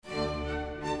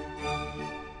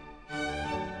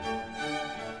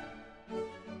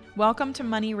Welcome to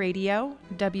Money Radio,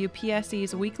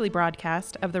 WPSE's weekly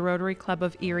broadcast of the Rotary Club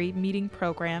of Erie meeting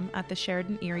program at the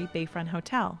Sheraton Erie Bayfront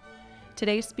Hotel.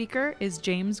 Today's speaker is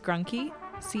James Grunke,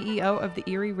 CEO of the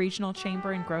Erie Regional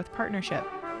Chamber and Growth Partnership.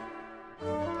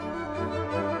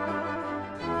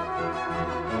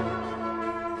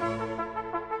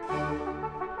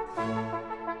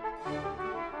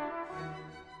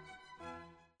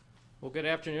 Well, good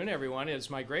afternoon, everyone. It's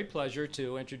my great pleasure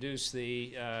to introduce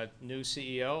the new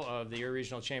CEO of the Erie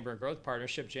Regional Chamber and Growth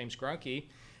Partnership, James Grunke.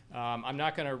 I'm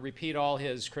not going to repeat all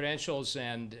his credentials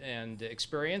and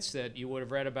experience that you would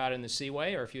have read about in the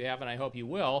Seaway, or if you haven't, I hope you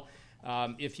will.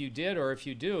 If you did, or if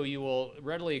you do, you will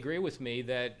readily agree with me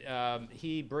that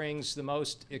he brings the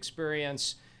most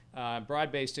experience,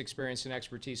 broad-based experience and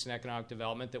expertise in economic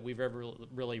development that we've ever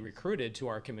really recruited to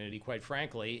our community, quite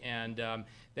frankly. And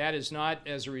that is not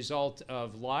as a result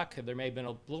of luck. There may have been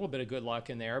a little bit of good luck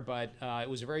in there, but it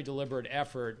was a very deliberate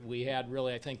effort. We had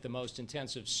really, I think, the most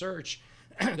intensive search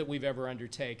that we've ever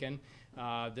undertaken.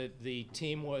 The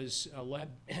team was led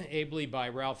ably by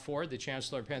Ralph Ford, the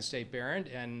Chancellor of Penn State Barron,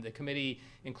 and the committee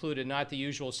included not the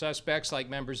usual suspects like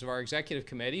members of our executive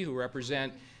committee who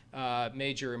represent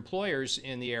major employers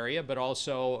in the area, but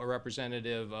also a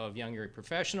representative of young Erie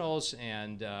professionals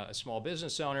and a small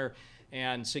business owner,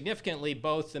 and significantly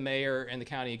both the mayor and the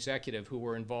county executive who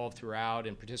were involved throughout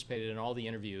and participated in all the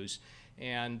interviews.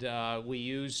 And we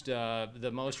used the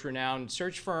most renowned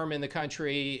search firm in the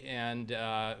country and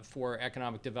for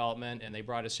economic development, and they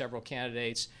brought us several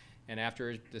candidates. And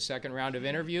after the second round of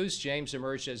interviews, James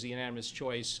emerged as the unanimous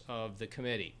choice of the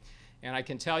committee. And I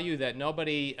can tell you that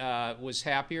nobody was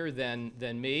happier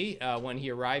than me when he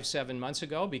arrived 7 months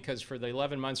ago, because for the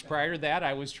 11 months prior to that,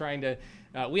 I was trying to,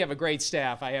 we have a great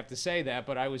staff, I have to say that,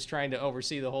 but I was trying to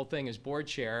oversee the whole thing as board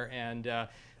chair. And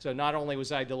so not only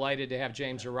was I delighted to have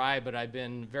James arrive, but I've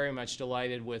been very much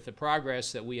delighted with the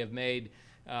progress that we have made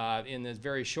in the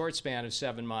very short span of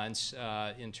 7 months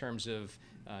in terms of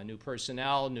new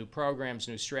personnel, new programs,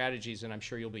 new strategies, and I'm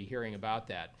sure you'll be hearing about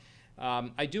that.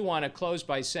 I do want to close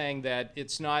by saying that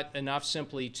it's not enough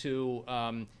simply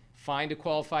to find a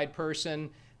qualified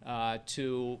person,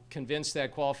 to convince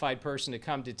that qualified person to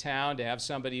come to town, to have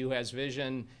somebody who has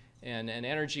vision and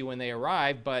energy when they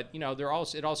arrive, but it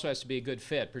also has to be a good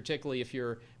fit, particularly if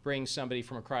you're bringing somebody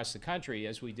from across the country,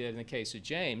 as we did in the case of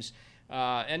James.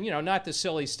 And not the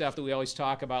silly stuff that we always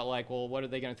talk about, like, well, what are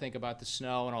they going to think about the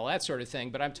snow and all that sort of thing,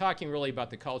 but I'm talking really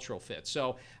about the cultural fit.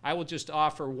 So I will just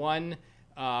offer one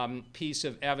piece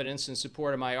of evidence in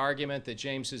support of my argument that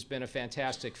James has been a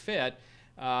fantastic fit,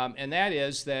 and that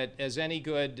is that, as any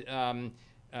good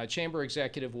chamber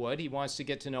executive would, he wants to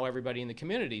get to know everybody in the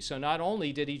community. So not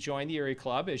only did he join the Erie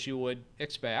Club, as you would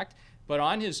expect, but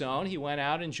on his own, he went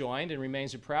out and joined and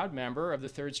remains a proud member of the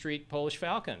 3rd Street Polish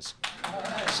Falcons.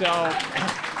 So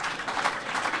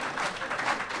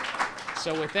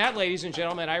with that, ladies and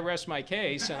gentlemen, I rest my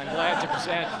case, and I'm glad to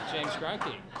present James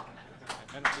Grunke.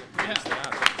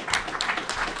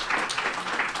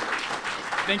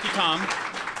 Thank you, Tom.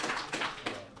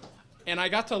 And I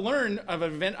got to learn of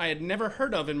an event I had never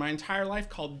heard of in my entire life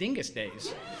called Dingus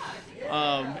Days.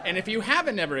 And if you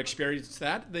haven't ever experienced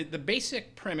that, the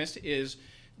basic premise is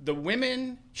the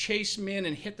women chase men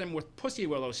and hit them with pussy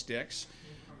willow sticks.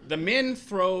 The men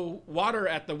throw water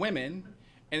at the women,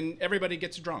 and everybody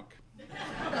gets drunk.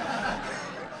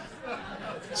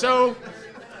 So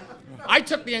I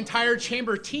took the entire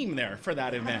chamber team there for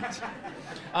that event.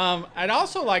 I'd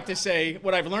also like to say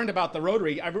what I've learned about the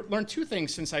Rotary. I've learned two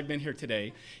things since I've been here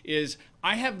today. Is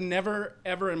I have never,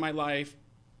 ever in my life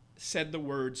said the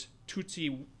words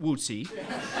tootsie wootsie.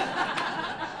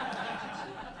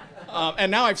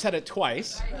 And now I've said it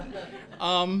twice.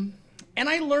 And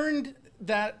I learned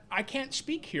that I can't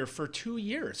speak here for 2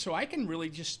 years, so I can really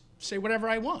just say whatever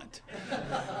I want.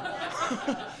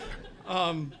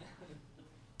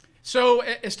 So,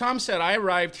 as Tom said, I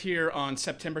arrived here on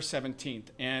September 17th,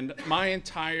 and my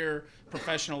entire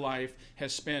professional life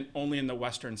has spent only in the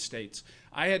western states.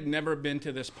 I had never been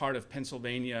to this part of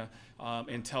Pennsylvania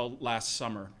until last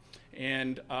summer.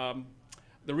 And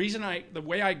the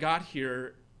way I got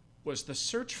here was the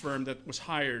search firm that was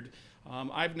hired.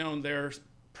 I've known their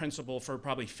principal for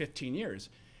probably 15 years.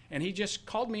 And he just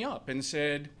called me up and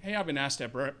said, hey, I've been asked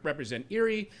to represent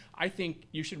Erie. I think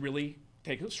you should really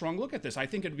take a strong look at this. I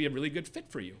think it'd be a really good fit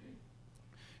for you.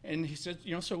 And he said,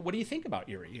 so what do you think about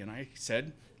Erie? And I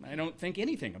said, I don't think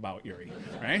anything about Erie,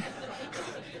 right?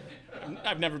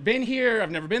 I've never been here,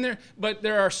 I've never been there, but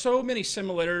there are so many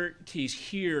similarities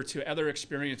here to other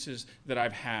experiences that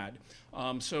I've had.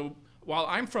 So while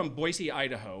I'm from Boise,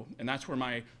 Idaho, and that's where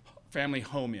my family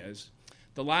home is,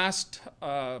 The last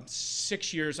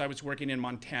 6 years I was working in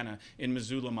Montana, in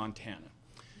Missoula, Montana.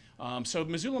 So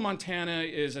Missoula, Montana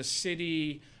is a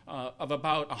city of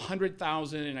about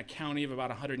 100,000 in a county of about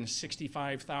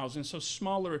 165,000, so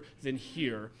smaller than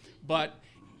here. But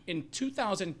in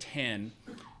 2010,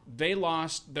 they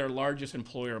lost their largest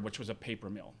employer, which was a paper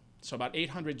mill. So about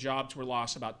 800 jobs were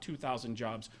lost, about 2,000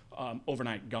 jobs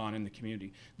overnight gone in the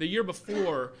community. The year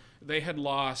before, they had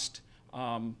lost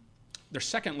their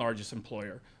second largest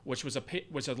employer, which was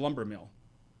a lumber mill.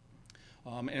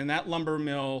 And that lumber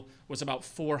mill was about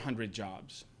 400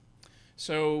 jobs.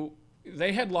 So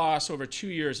they had lost over 2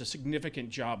 years a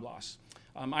significant job loss.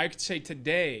 I could say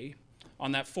today,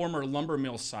 on that former lumber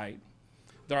mill site,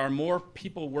 there are more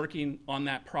people working on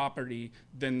that property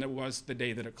than there was the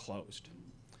day that it closed.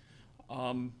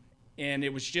 And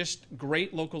it was just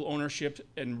great local ownership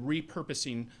and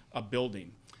repurposing a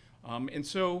building. And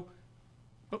so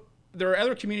there are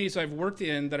other communities I've worked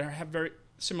in that have very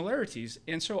similarities.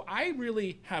 And so I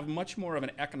really have much more of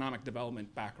an economic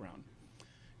development background.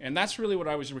 And that's really what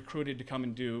I was recruited to come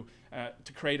and do,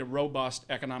 to create a robust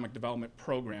economic development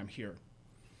program here.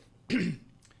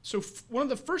 So one of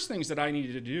the first things that I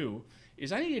needed to do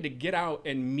is I needed to get out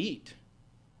and meet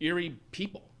Erie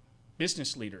people,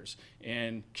 business leaders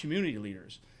and community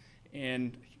leaders,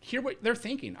 and hear what they're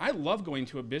thinking. I love going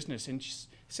to a business and just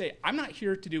say, I'm not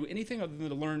here to do anything other than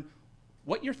to learn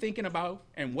what you're thinking about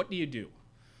and what do you do.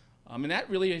 And that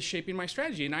really is shaping my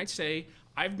strategy. And I'd say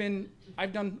I've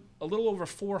done a little over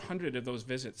 400 of those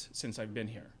visits since I've been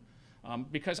here,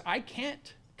 because I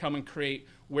can't come and create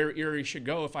where Erie should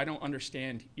go if I don't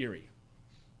understand Erie.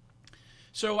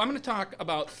 So I'm going to talk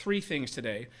about three things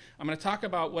today. I'm going to talk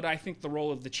about what I think the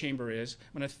role of the chamber is.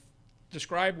 I'm going to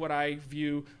describe what I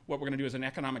view what we're going to do as an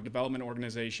economic development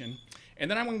organization. And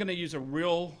then I'm going to use a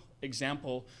real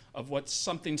example of what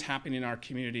something's happening in our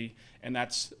community, and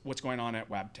that's what's going on at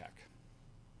WabTech.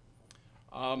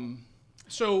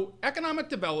 So economic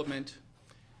development,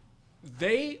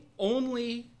 they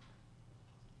only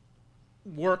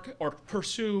work or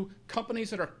pursue companies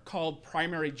that are called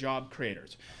primary job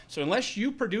creators. So unless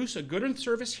you produce a good and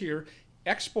service here,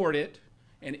 export it,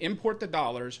 and import the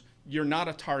dollars, you're not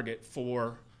a target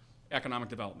for economic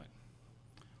development.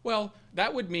 Well,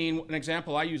 that would mean, an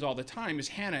example I use all the time is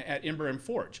Hannah at Ember and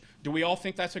Forge. Do we all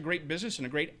think that's a great business and a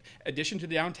great addition to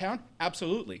downtown?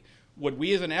 Absolutely. Would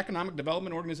we as an economic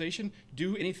development organization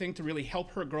do anything to really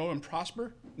help her grow and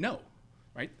prosper? No,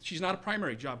 right? She's not a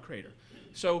primary job creator.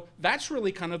 So that's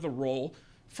really kind of the role.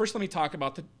 First, let me talk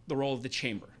about the role of the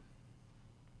chamber.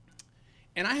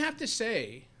 And I have to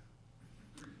say,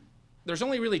 there's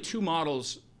only really two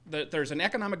models. There's an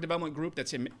economic development group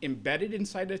that's embedded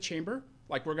inside the chamber,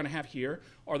 like we're going to have here,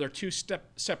 or they're two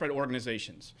separate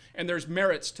organizations. And there's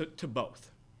merits to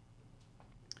both.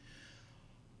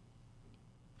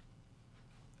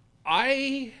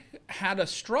 I had a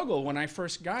struggle when I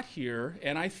first got here,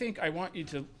 and I think I want you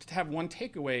to have one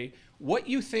takeaway. What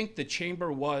you think the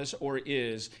chamber was or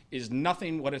is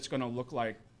nothing what it's going to look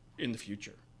like in the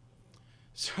future.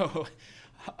 So,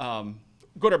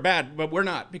 good or bad, but we're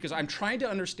not, because I'm trying to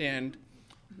understand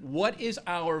what is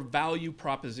our value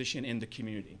proposition in the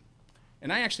community.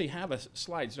 And I actually have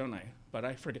slides, don't I? But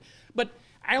I forget. But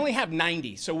I only have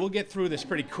 90, so we'll get through this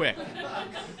pretty quick.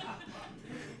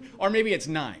 Or maybe it's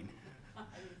 9.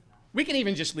 We can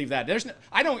even just leave that.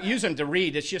 I don't use them to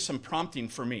read. It's just some prompting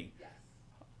for me. Yes.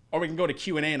 Or we can go to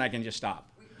Q&A and I can just stop.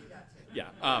 We can do that too.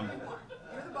 Yeah.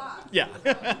 You're the boss. Yeah.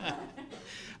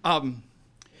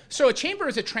 So a chamber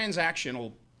is a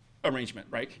transactional arrangement,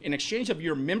 right? In exchange of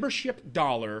your membership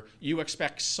dollar, you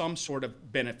expect some sort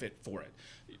of benefit for it.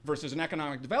 Versus an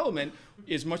economic development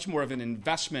is much more of an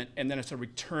investment, and then it's a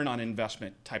return on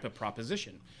investment type of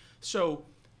proposition. So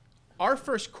our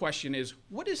first question is,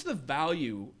 what is the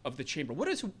value of the chamber? What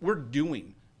is we're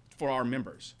doing for our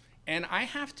members? And I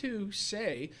have to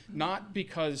say, not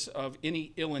because of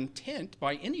any ill intent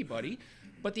by anybody,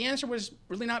 but the answer was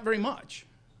really not very much.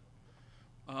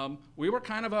 We were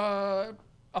kind of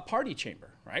a party chamber,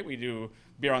 right? We do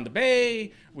Beer on the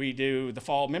Bay, we do the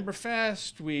Fall Member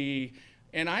Fest,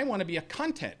 and I want to be a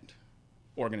content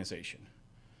organization.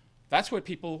 That's what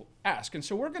people ask. And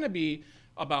so we're going to be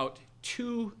about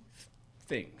two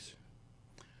things.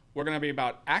 We're going to be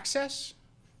about access,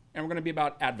 and we're going to be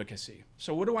about advocacy.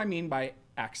 So what do I mean by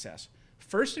access?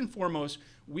 First and foremost,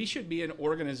 we should be an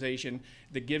organization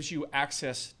that gives you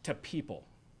access to people.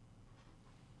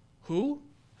 Who?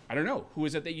 I don't know. Who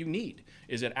is it that you need?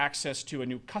 Is it access to a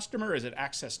new customer? Is it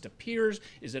access to peers?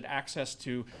 Is it access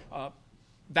to,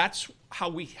 that's how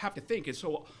we have to think. And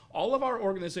so all of our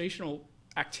organizational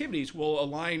activities will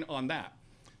align on that.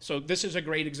 So this is a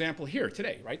great example here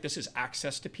today, right? This is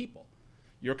access to people.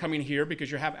 You're coming here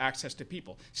because you have access to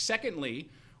people. Secondly,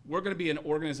 we're going to be an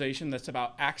organization that's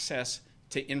about access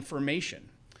to information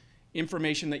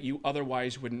that you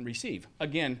otherwise wouldn't receive.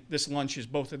 Again, this lunch is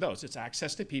both of those. It's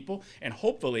access to people, and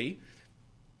hopefully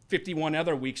 51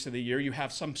 other weeks of the year you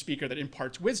have some speaker that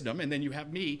imparts wisdom, and then you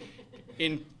have me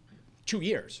in 2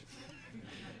 years.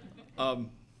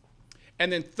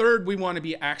 And then third, we want to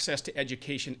be access to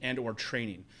education and or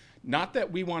training. Not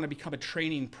that we want to become a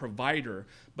training provider,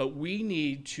 but we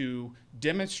need to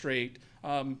demonstrate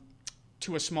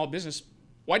to a small business,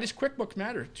 why does QuickBooks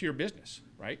matter to your business,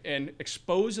 right? And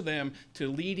expose them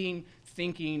to leading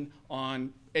thinking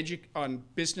on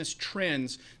business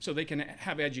trends so they can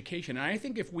have education. And I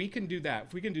think if we can do that,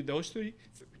 if we can do those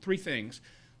three things,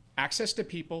 access to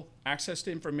people, access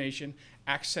to information,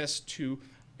 access to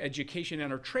education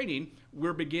and our training,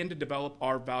 we're beginning to develop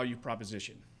our value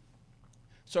proposition.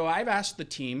 So I've asked the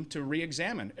team to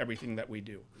re-examine everything that we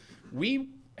do. We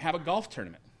have a golf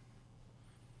tournament.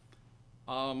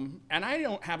 And I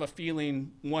don't have a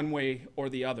feeling one way or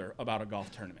the other about a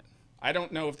golf tournament. I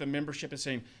don't know if the membership is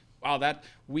saying, wow,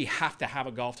 we have to have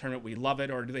a golf tournament, we love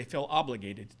it, or do they feel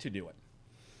obligated to do it?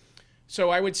 So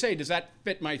I would say, does that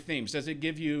fit my themes? Does it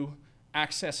give you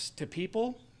access to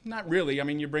people? Not really. I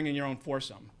mean, you're bringing your own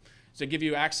foursome. Does it give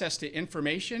you access to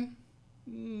information?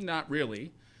 Not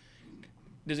really.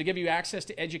 Does it give you access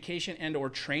to education and or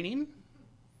training?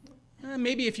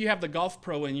 Maybe if you have the golf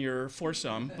pro in your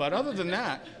foursome, but other than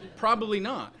that, probably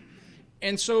not.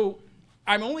 And so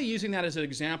I'm only using that as an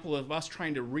example of us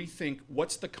trying to rethink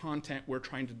what's the content we're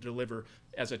trying to deliver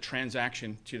as a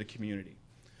transaction to the community.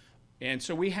 And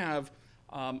so we have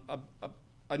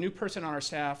a new person on our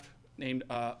staff named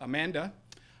Amanda,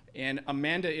 and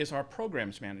Amanda is our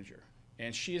programs manager,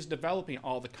 and she is developing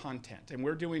all the content. And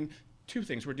we're doing two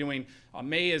things. We're doing,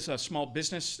 May is a small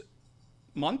business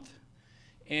month,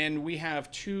 and we have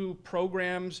 2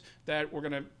 programs that we're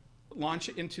going to launch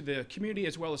into the community,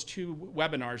 as well as 2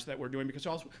 webinars that we're doing, because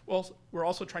we're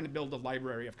also trying to build a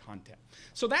library of content.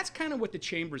 So that's kind of what the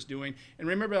Chamber's doing. And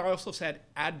remember, I also said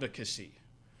advocacy.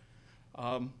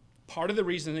 Part of the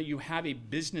reason that you have a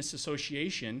business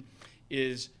association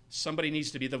is somebody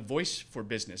needs to be the voice for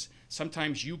business.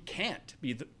 Sometimes you can't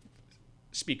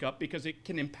speak up because it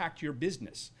can impact your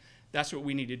business. That's what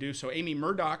we need to do. So Amy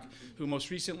Murdoch, who most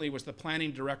recently was the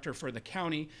planning director for the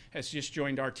county, has just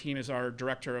joined our team as our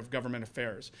director of government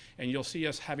affairs. And you'll see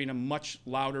us having a much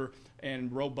louder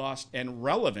and robust and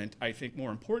relevant, I think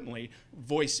more importantly,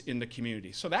 voice in the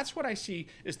community. So that's what I see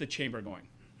as the Chamber going.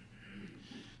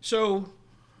 So,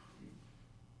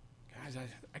 guys,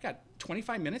 I got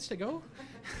 25 minutes to go?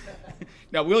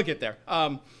 No, we'll get there.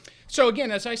 So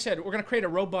again, as I said, we're going to create a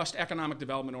robust economic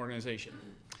development organization.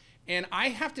 And I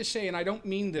have to say, and I don't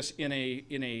mean this in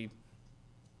a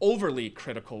overly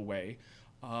critical way,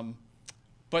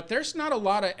 but there's not a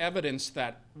lot of evidence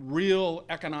that real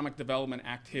economic development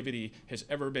activity has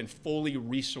ever been fully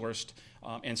resourced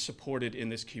and supported in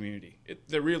this community.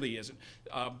 There really isn't.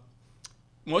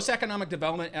 Most economic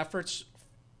development efforts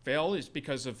fail is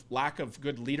because of lack of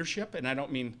good leadership, and I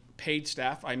don't mean paid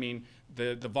staff, I mean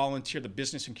the volunteer, the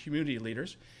business and community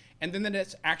leaders. And then that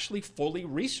it's actually fully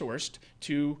resourced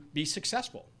to be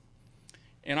successful.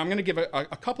 And I'm going to give a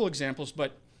couple examples,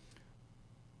 but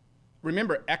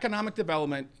remember, economic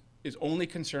development is only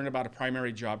concerned about a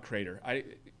primary job creator.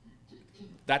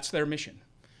 That's their mission.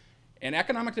 And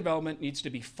economic development needs to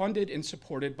be funded and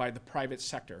supported by the private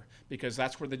sector because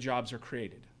that's where the jobs are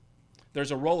created.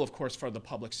 There's a role, of course, for the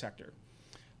public sector.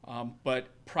 But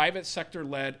private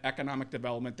sector-led economic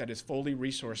development that is fully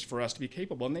resourced for us to be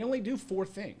capable. And they only do 4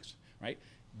 things, right?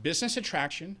 Business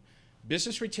attraction,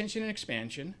 business retention and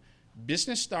expansion,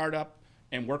 business startup,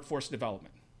 and workforce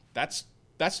development. That's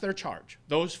their charge,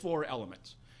 those 4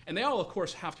 elements. And they all, of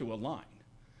course, have to align.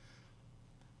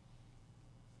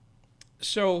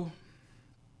 So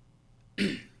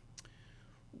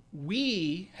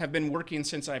we have been working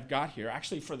since I've got here,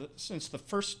 actually since the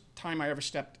first time I ever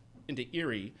stepped into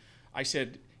Erie, I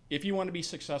said, if you want to be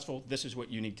successful, this is what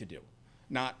you need to do.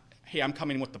 Not, hey, I'm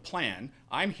coming with the plan.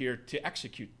 I'm here to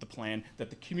execute the plan that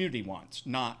the community wants,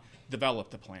 not develop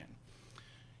the plan.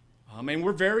 And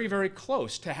we're very, very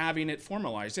close to having it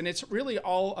formalized. And it's really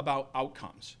all about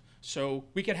outcomes. So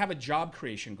we could have a job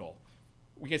creation goal.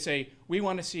 We could say, we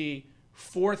want to see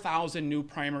 4,000 new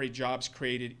primary jobs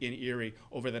created in Erie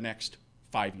over the next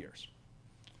 5 years.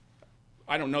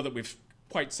 I don't know that we've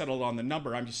quite settled on the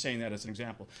number. I'm just saying that as an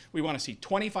example. We want to see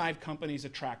 25 companies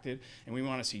attracted, and we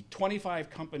want to see 25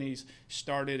 companies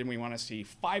started, and we want to see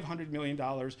 $500 million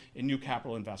in new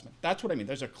capital investment. That's what I mean.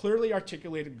 There's a clearly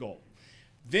articulated goal.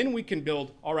 Then we can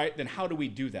build, all right, then how do we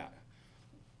do that?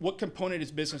 What component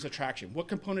is business attraction? What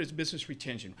component is business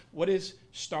retention? What is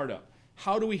startup?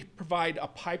 How do we provide a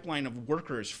pipeline of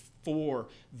workers for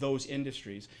those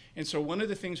industries? And so one of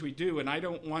the things we do, and I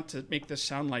don't want to make this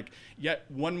sound like yet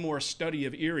one more study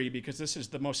of Erie, because this is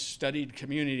the most studied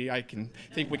community I can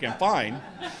think we can find.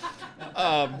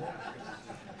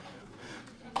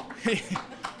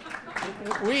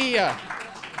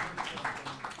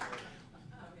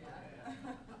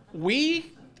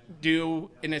 We do,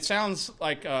 and it sounds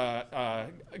like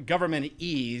government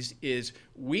ease, is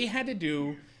we had to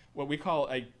do what we call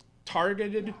a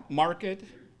targeted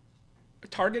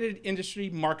industry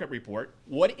market report.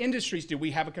 What industries do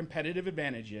we have a competitive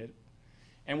advantage in,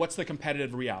 and what's the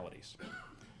competitive realities?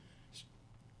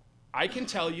 I can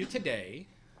tell you today,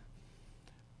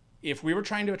 if we were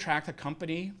trying to attract a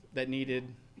company that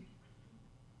needed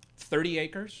 30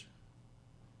 acres,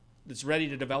 that's ready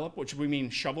to develop, which we mean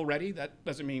shovel ready, that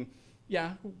doesn't mean,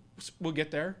 yeah, we'll get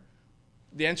there.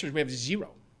 The answer is we have 0.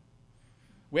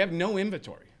 We have no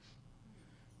inventory.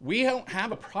 We don't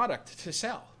have a product to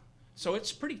sell. So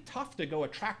it's pretty tough to go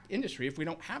attract industry if we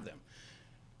don't have them.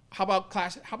 How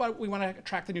about we want to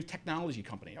attract a new technology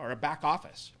company or a back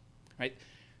office, right?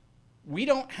 We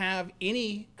don't have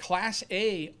any Class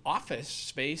A office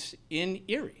space in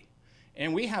Erie.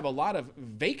 And we have a lot of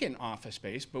vacant office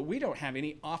space, but we don't have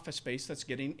any office space that's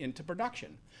getting into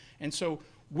production. And so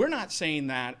we're not saying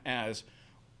that as,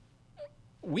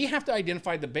 we have to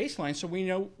identify the baseline so we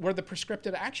know where the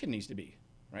prescriptive action needs to be,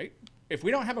 right? If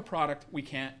we don't have a product, we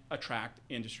can't attract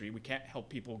industry. We can't help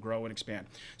people grow and expand.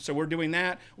 So we're doing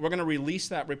that. We're going to release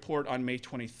that report on May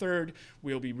 23rd.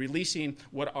 We'll be releasing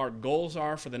what our goals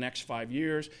are for the next 5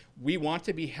 years. We want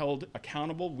to be held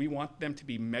accountable. We want them to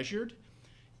be measured.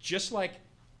 Just like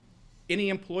any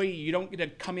employee, you don't get to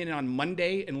come in on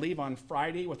Monday and leave on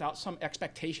Friday without some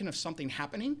expectation of something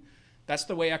happening. That's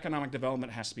the way economic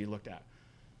development has to be looked at.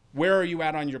 Where are you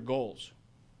at on your goals?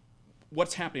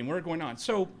 What's happening? What's going on?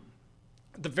 So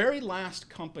the very last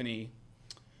company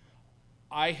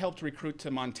I helped recruit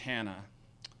to Montana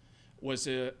was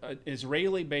an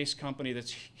Israeli-based company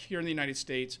that's here in the United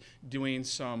States doing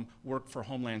some work for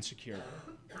Homeland Security.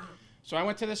 So I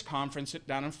went to this conference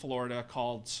down in Florida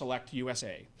called Select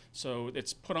USA. So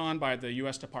it's put on by the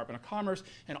US Department of Commerce,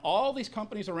 and all these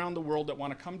companies around the world that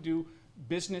want to come do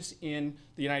business in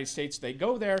the United States, they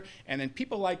go there, and then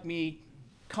people like me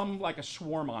come like a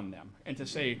swarm on them and to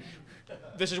say,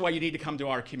 this is why you need to come to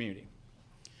our community.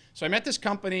 So I met this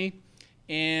company,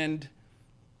 and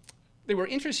they were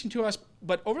interesting to us,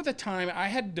 but over the time, I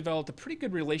had developed a pretty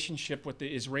good relationship with the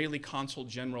Israeli Consul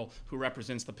General who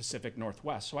represents the Pacific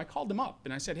Northwest. So I called him up,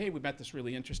 and I said, hey, we met this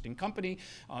really interesting company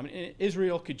in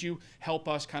Israel. Could you help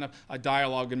us kind of a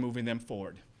dialogue in moving them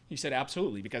forward? He said,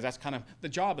 absolutely, because that's kind of the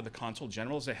job of the Consul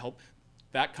General, is to help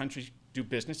that country do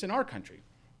business in our country.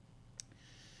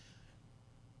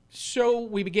 So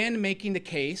we began making the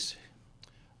case.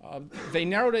 They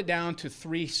narrowed it down to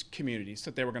 3 communities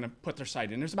that they were going to put their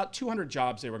site in. There's about 200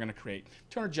 jobs they were going to create.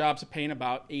 200 jobs paying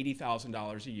about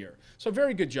 $80,000 a year. So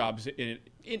very good jobs in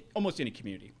almost any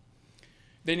community.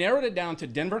 They narrowed it down to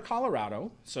Denver,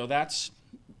 Colorado. So that's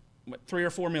 3 or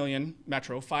 4 million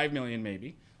metro, 5 million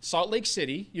maybe. Salt Lake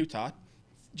City, Utah,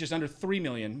 just under 3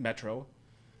 million metro.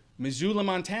 Missoula,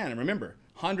 Montana, remember,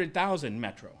 100,000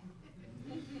 metro.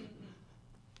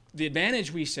 The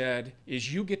advantage, we said,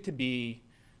 is you get to be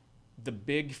the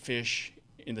big fish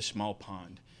in the small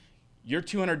pond. Your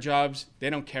 200 jobs, they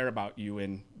don't care about you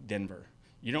in Denver.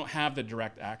 You don't have the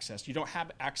direct access. You don't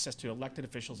have access to elected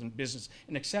officials and business,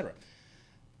 and et cetera.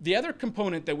 The other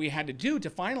component that we had to do to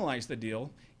finalize the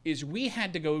deal is we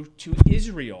had to go to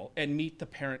Israel and meet the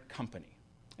parent company.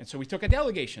 And so we took a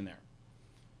delegation there.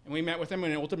 And we met with them,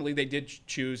 and ultimately they did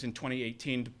choose in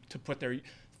 2018 to put their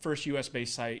first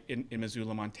US-based site in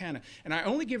Missoula, Montana. And I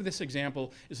only give this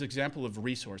example as an example of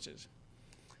resources.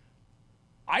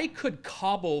 I could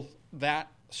cobble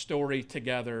that story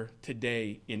together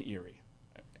today in Erie.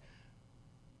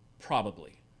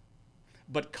 Probably.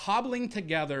 But cobbling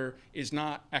together is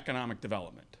not economic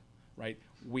development, right?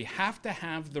 We have to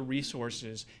have the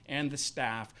resources and the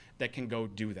staff that can go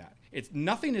do that.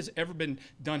 Nothing has ever been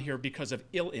done here because of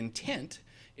ill intent.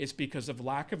 It's because of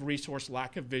lack of resource,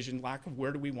 lack of vision, lack of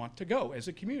where do we want to go as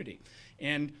a community.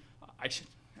 And I'm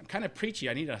kind of preachy.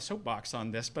 I need a soapbox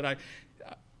on this, but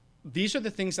these are the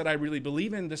things that I really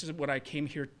believe in. This is what I came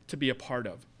here to be a part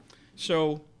of.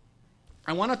 So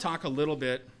I want to talk a little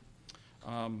bit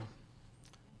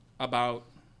about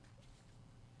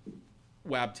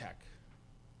WabTech.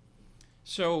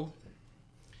 So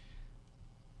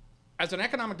as an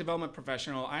economic development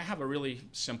professional, I have a really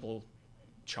simple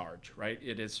charge, right?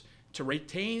 It is to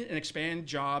retain and expand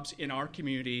jobs in our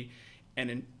community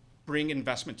and bring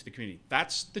investment to the community.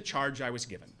 That's the charge I was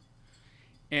given.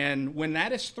 And when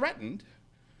that is threatened,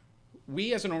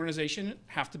 we as an organization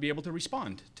have to be able to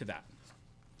respond to that.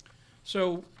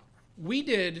 So we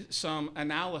did some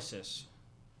analysis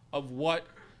of what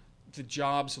the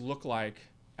jobs look like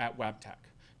at Wabtec,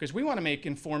 because we want to make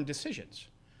informed decisions.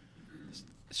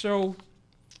 So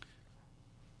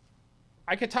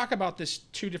I could talk about this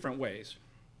two different ways.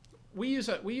 We use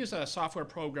a software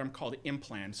program called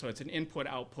Implan, so it's an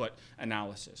input-output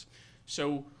analysis.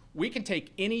 So we can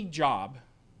take any job,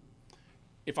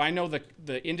 if I know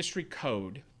the industry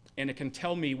code, and it can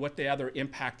tell me what the other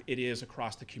impact it is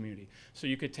across the community. So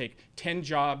you could take 10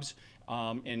 jobs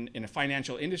in a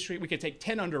financial industry. We could take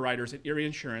 10 underwriters at Erie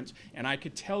Insurance, and I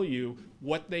could tell you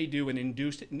what they do in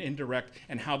induced and indirect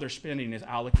and how their spending is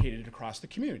allocated across the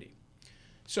community.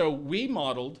 So we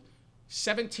modeled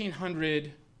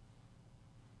 1,700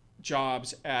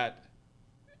 jobs at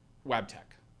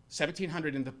Wabtec,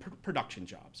 1,700 in the production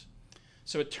jobs.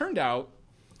 So it turned out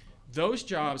those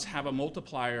jobs have a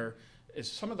multiplier is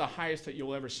some of the highest that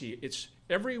you'll ever see. It's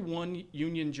every one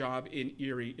union job in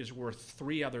Erie is worth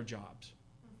 3 other jobs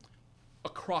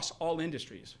across all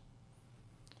industries,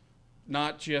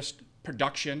 not just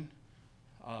production.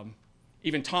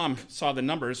 Even Tom saw the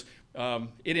numbers.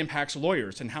 It impacts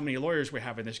lawyers and how many lawyers we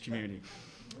have in this community.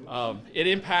 It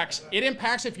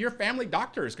impacts if your family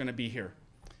doctor is going to be here.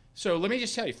 So let me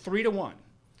just tell you, 3 to 1.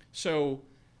 So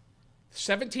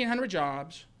 1,700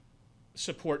 jobs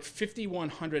support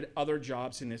 5,100 other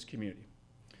jobs in this community.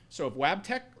 So if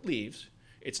Wabtec leaves,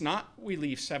 it's not we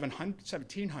leave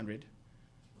 1,700,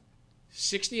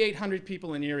 6,800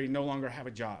 people in Erie no longer have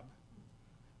a job.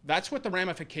 That's what the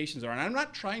ramifications are. And I'm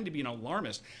not trying to be an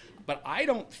alarmist, but I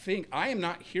am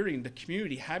not hearing the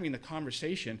community having the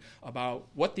conversation about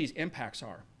what these impacts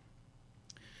are.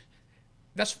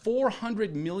 That's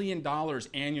 $400 million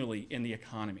annually in the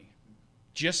economy,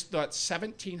 just that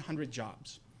 1,700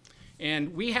 jobs.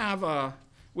 And we have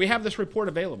this report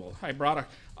available. I brought a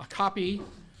copy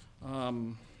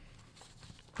of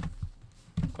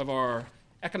our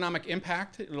economic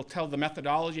impact. It'll tell the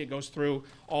methodology. It goes through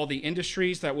all the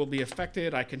industries that will be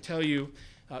affected. I can tell you,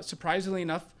 surprisingly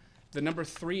enough, the number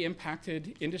 3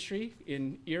 impacted industry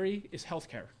in Erie is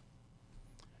healthcare.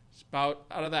 It's about,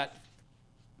 out of that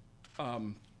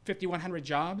 5,100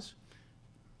 jobs,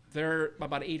 there are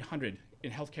about 800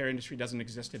 in healthcare industry doesn't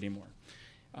exist anymore.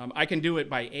 I can do it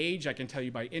by age, I can tell you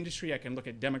by industry, I can look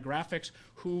at demographics,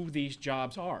 who these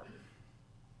jobs are.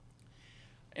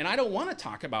 And I don't want to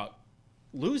talk about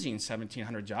losing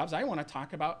 1,700 jobs, I want to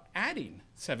talk about adding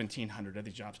 1,700 of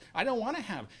these jobs. I don't want to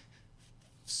have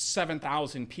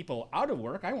 7,000 people out of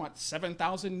work, I want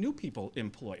 7,000 new people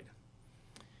employed.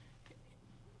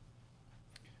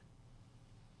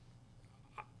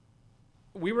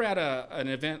 We were at an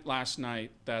event last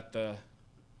night that the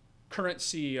current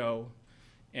CEO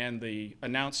and the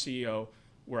announced CEO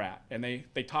were at, and they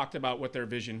talked about what their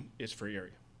vision is for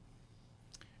Erie.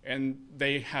 And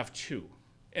they have 2.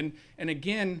 And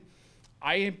again,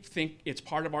 I think it's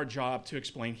part of our job to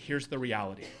explain, here's the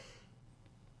reality.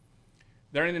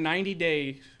 They're in a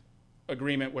 90-day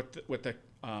agreement with the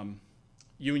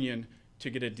union to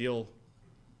get a deal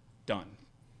done.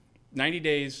 90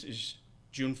 days is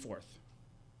June 4th.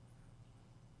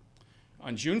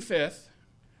 On June 5th,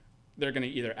 they're going to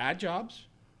either add jobs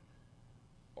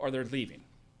or they're leaving.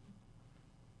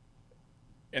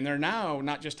 And they're now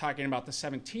not just talking about the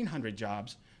 1,700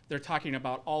 jobs, they're talking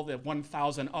about all the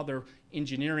 1,000 other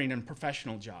engineering and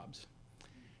professional jobs.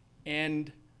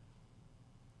 And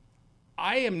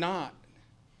I am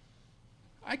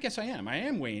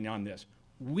weighing on this.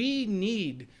 We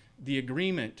need the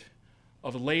agreement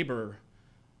of labor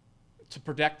to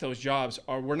protect those jobs,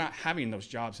 or we're not having those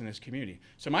jobs in this community.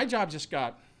 So my job just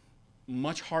got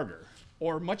much harder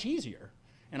or much easier,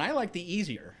 and I like the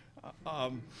easier.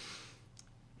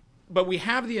 But we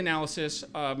have the analysis.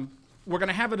 We're going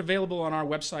to have it available on our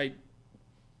website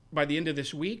by the end of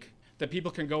this week that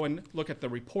people can go and look at the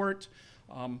report.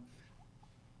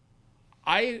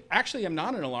 I actually am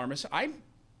not an alarmist. I'm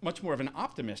much more of an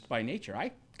optimist by nature.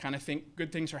 I kind of think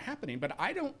good things are happening, but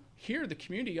I don't hear the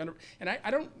community and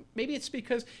I don't, maybe it's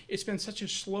because it's been such a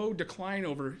slow decline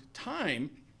over time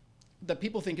that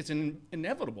people think it's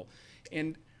inevitable.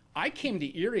 And I came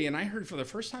to Erie and I heard for the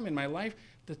first time in my life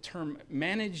the term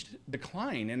managed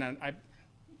decline. And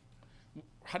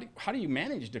how do you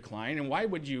manage decline, and why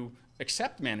would you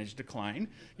accept managed decline?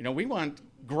 You know, we want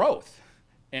growth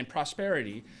and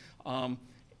prosperity.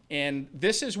 And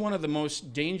this is one of the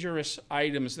most dangerous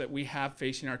items that we have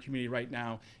facing our community right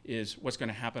now, is what's going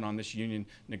to happen on this union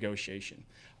negotiation.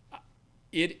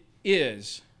 It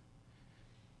is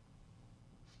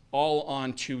all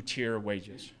on two-tier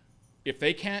wages. If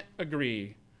they can't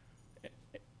agree,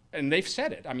 and they've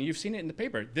said it, I mean, you've seen it in the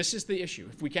paper, this is the issue.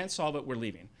 If we can't solve it, we're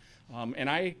leaving. And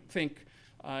I think,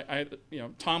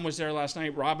 Tom was there last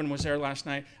night, Robin was there last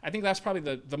night. I think that's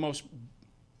probably the most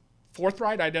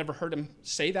forthright I'd ever heard him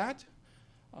say that.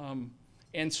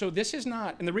 And so this is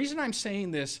not, and the reason I'm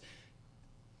saying this,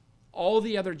 all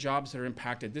the other jobs that are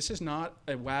impacted, this is not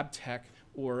a Wabtec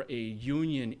or a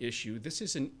union issue. This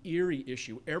is an Erie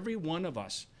issue. Every one of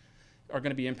us are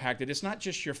going to be impacted. It's not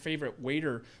just your favorite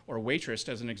waiter or waitress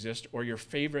doesn't exist, or your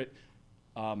favorite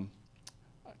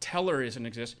teller doesn't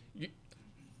exist.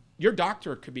 Your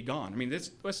doctor could be gone. I mean,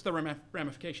 what's the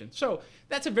ramification? So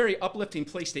that's a very uplifting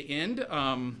place to end.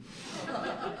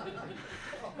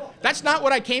 That's not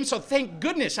what I came, so thank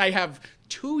goodness I have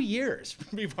 2 years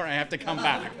before I have to come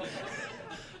back.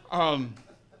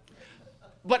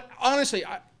 But honestly,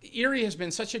 Erie has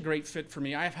been such a great fit for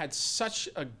me. I have had such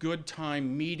a good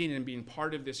time meeting and being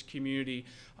part of this community.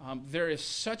 There is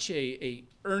such a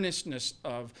earnestness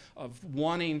of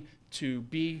wanting to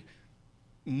be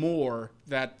more,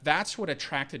 that's what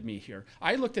attracted me here.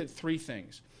 I looked at 3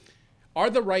 things. Are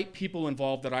the right people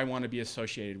involved that I want to be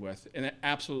associated with? And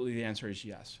absolutely the answer is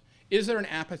yes. Is there an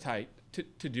appetite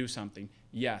to do something?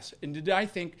 Yes. And did I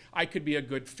think I could be a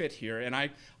good fit here? And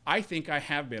I think I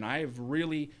have been. I have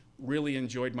really, really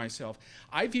enjoyed myself.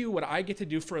 I view what I get to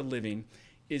do for a living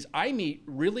is I meet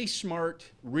really smart,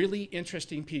 really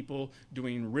interesting people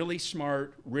doing really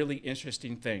smart, really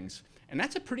interesting things. And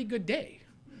that's a pretty good day.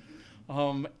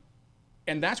 And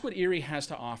that's what Erie has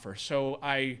to offer. So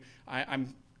I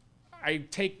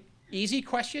take easy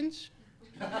questions,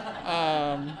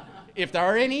 if there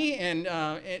are any, and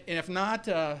if not,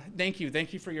 thank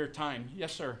you for your time.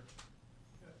 Yes, sir.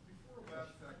 Before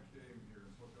Wabtec came here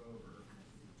and took over,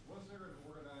 was there an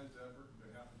organized effort on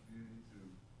behalf of the community to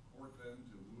court them,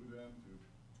 to woo them, to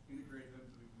integrate them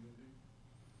to the community?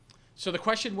 So the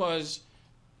question was,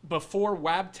 before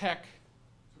Wabtec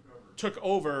took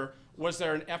over, was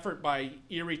there an effort by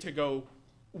Erie to go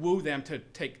woo them to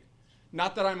take?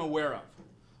 Not that I'm aware of.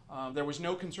 There was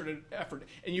no concerted effort.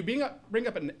 And you bring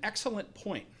up an excellent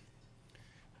point.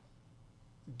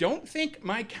 Don't think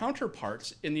my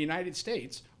counterparts in the United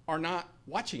States are not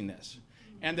watching this,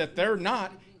 and that they're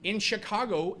not in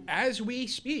Chicago as we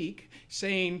speak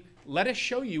saying, let us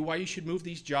show you why you should move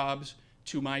these jobs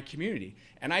to my community.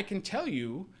 And I can tell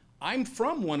you, I'm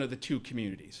from one of the 2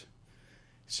 communities.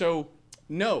 So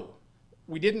no,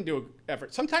 we didn't do an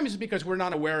effort. Sometimes it's because we're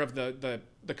not aware of the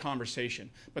conversation.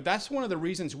 But that's one of the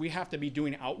reasons we have to be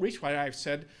doing outreach, why I've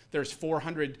said there's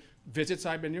 400 visits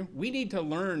I've been doing. We need to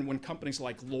learn when companies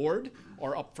like Lord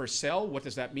are up for sale, what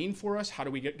does that mean for us? How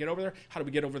do we get over there? How do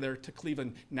we get over there to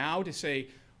Cleveland now to say,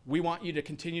 we want you to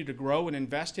continue to grow and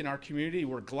invest in our community.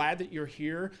 We're glad that you're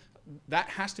here. That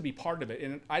has to be part of it.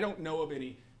 And I don't know of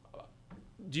any,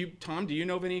 Tom, do you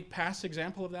know of any past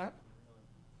example of that?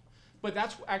 But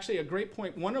that's actually a great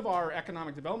point. One of our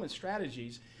economic development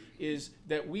strategies is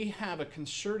that we have a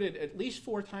concerted, at least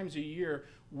 4 times a year,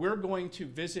 we're going to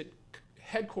visit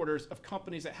headquarters of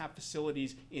companies that have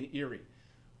facilities in Erie.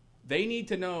 They need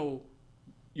to know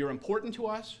you're important to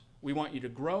us, we want you to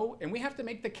grow, and we have to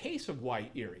make the case of why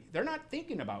Erie. They're not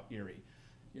thinking about Erie,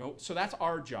 so that's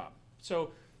our job.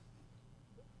 So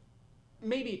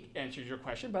maybe answers your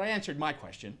question, but I answered my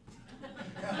question.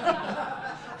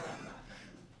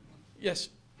 Yes.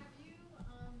 Have you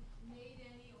made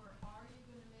any, or are you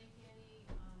going to make any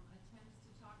attempts to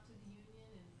talk to the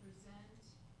union and present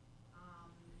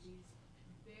these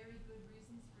very good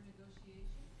reasons for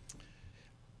negotiation?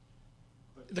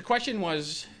 The question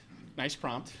was, nice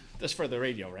prompt, that's for the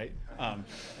radio, right?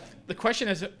 The question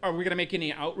is, are we going to make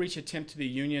any outreach attempt to the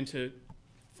union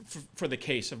for the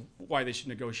case of why they should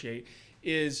negotiate?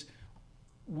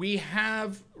 We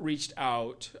have reached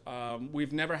out.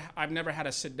 I've never had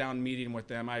a sit-down meeting with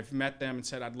them. I've met them and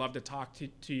said, I'd love to talk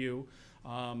to you,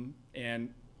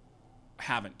 and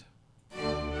haven't.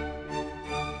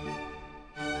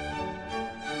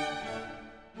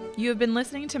 You have been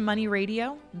listening to Money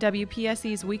Radio,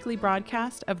 WPSE's weekly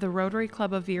broadcast of the Rotary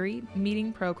Club of Erie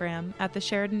meeting program at the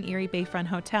Sheraton Erie Bayfront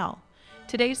Hotel.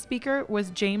 Today's speaker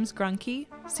was James Grunke,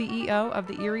 CEO of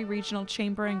the Erie Regional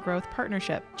Chamber and Growth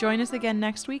Partnership. Join us again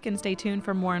next week and stay tuned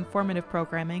for more informative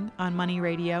programming on Money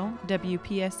Radio,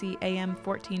 WPSE AM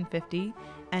 1450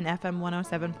 and FM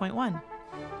 107.1.